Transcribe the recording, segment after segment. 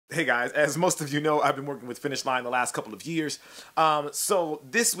Hey guys, as most of you know, I've been working with Finish Line the last couple of years. So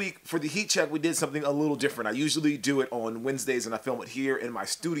this week for the heat check, we did something a little different. I usually do it on Wednesdays and I film it here in my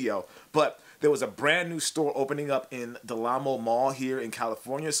studio, but there was a brand new store opening up in Del Amo Mall here in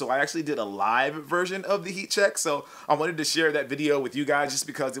California. So I actually did a live version of the heat check. So I wanted to share that video with you guys just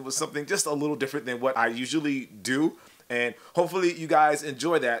because it was something just a little different than what I usually do. And hopefully you guys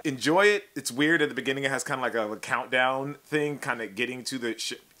enjoy that. Enjoy it. It's weird at the beginning. It has kind of like a countdown thing, kind of getting to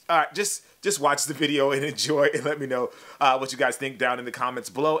the all right, just watch the video and enjoy and let me know what you guys think down in the comments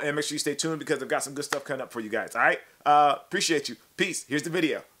below. And make sure you stay tuned because I've got some good stuff coming up for you guys. All right? Appreciate you. Peace. Here's the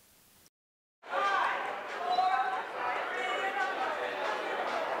video.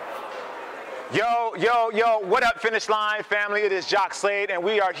 Yo, what up, Finish Line family? It is Jock Slade, and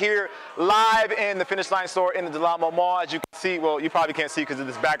we are here live in the Finish Line store in the Del Amo Mall. As you can see, well, you probably can't see because of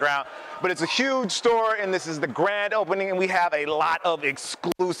this background, but it's a huge store, and this is the grand opening, and we have a lot of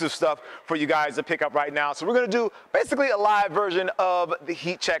exclusive stuff for you guys to pick up right now. So we're going to do basically a live version of the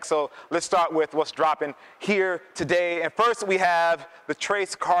heat check. So let's start with what's dropping here today. And first, we have the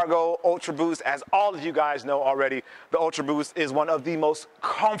Trace Cargo Ultra Boost. As all of you guys know already, the Ultra Boost is one of the most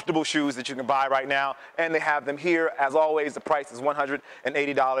comfortable shoes that you can buy right now, and they have them here. As always, the price is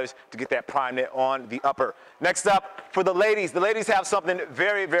 $180 to get that prime knit on the upper. Next up, for the ladies have something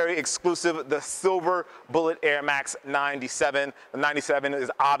very, very exclusive, the Silver Bullet Air Max 97. The 97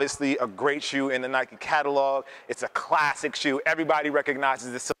 is obviously a great shoe in the Nike catalog. It's a classic shoe. Everybody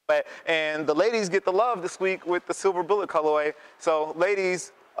recognizes this silhouette, and the ladies get the love this week with the Silver Bullet colorway. So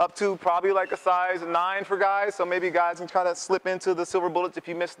ladies, up to probably like a size 9 for guys, so maybe guys can try to slip into the Silver Bullets if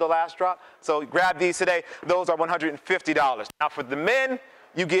you missed the last drop. So grab these today. Those are $150. Now for the men,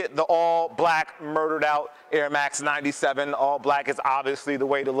 you get the all black murdered out Air Max 97. All black is obviously the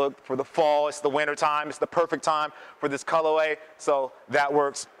way to look for the fall. It's the winter time. It's the perfect time for this colorway, so that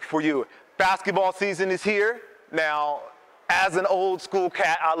works for you. Basketball season is here. Now, as an old school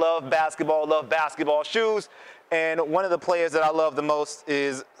cat, I love basketball shoes. And one of the players that I love the most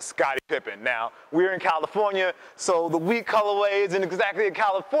is Scottie Pippen. Now, we're in California, so the wheat colorway isn't exactly a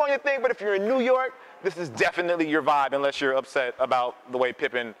California thing, but if you're in New York, this is definitely your vibe unless you're upset about the way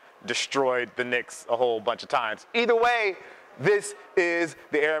Pippen destroyed the Knicks a whole bunch of times. Either way, this is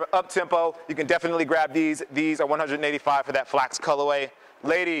the Air Uptempo. You can definitely grab these. These are $185 for that Flax colorway.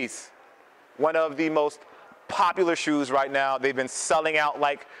 Ladies, one of the most popular shoes right now. They've been selling out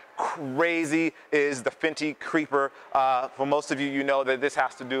like crazy is the Fenty Creeper. For most of you, you know that this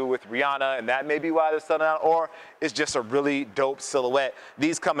has to do with Rihanna, and that may be why they're selling out, or it's just a really dope silhouette.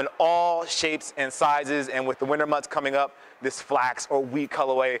 These come in all shapes and sizes, and with the winter months coming up, this Flax or wheat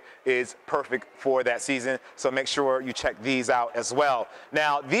colorway is perfect for that season, so make sure you check these out as well.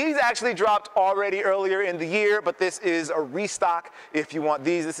 Now, these actually dropped already earlier in the year, but this is a restock if you want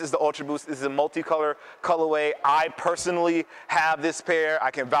these. This is the Ultra Boost. This is a multicolor colorway. I personally have this pair.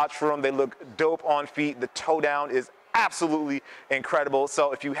 I can vouch for them. They look dope on feet. The toe down is absolutely incredible.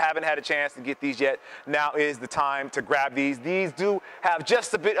 So if you haven't had a chance to get these yet, now is the time to grab these. These do have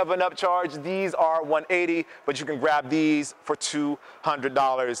just a bit of an upcharge. These are $180, but you can grab these for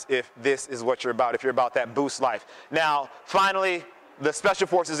 $200 if this is what you're about, if you're about that boost life. Now, finally, the Special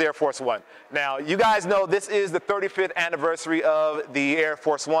Forces Air Force One. Now, you guys know this is the 35th anniversary of the Air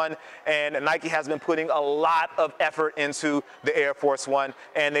Force One, and Nike has been putting a lot of effort into the Air Force One,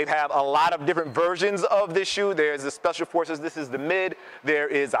 and they have a lot of different versions of this shoe. There's the Special Forces, this is the mid, there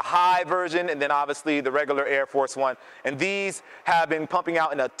is a high version, and then obviously the regular Air Force One. And these have been pumping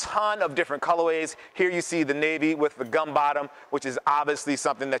out in a ton of different colorways. Here you see the navy with the gum bottom, which is obviously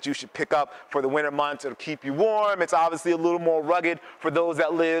something that you should pick up for the winter months. It'll keep you warm. It's obviously a little more rugged for those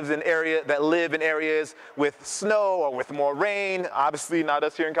that live in areas with snow or with more rain. Obviously not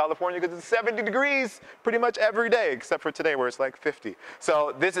us here in California because it's 70 degrees pretty much every day, except for today where it's like 50.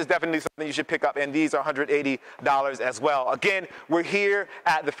 So this is definitely something you should pick up, and these are $180 as well. Again, we're here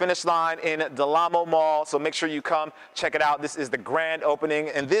at the Finish Line in Del Amo Mall, so make sure you come check it out. This is the grand opening,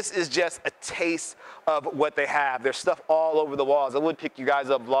 and this is just a taste of what they have. There's stuff all over the walls. I would pick you guys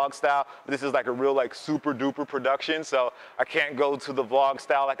up vlog style, but this is like a real like super duper production, so I can't go to the vlog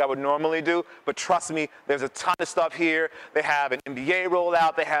style like I would normally do, but trust me, there's a ton of stuff here. They have an NBA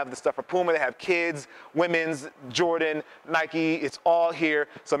rollout, they have the stuff for Puma, they have kids, women's, Jordan, Nike, it's all here.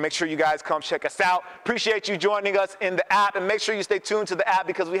 So make sure you guys come check us out. Appreciate you joining us in the app, and make sure you stay tuned to the app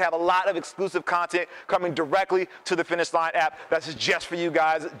because we have a lot of exclusive content coming directly to the Finish Line app. That's just for you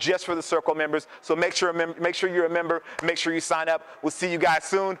guys, just for the Circle members. So make sure you're a member, make sure you sign up. We'll see you guys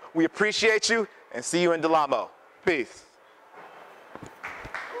soon. We appreciate you, and see you in Del Amo. Peace.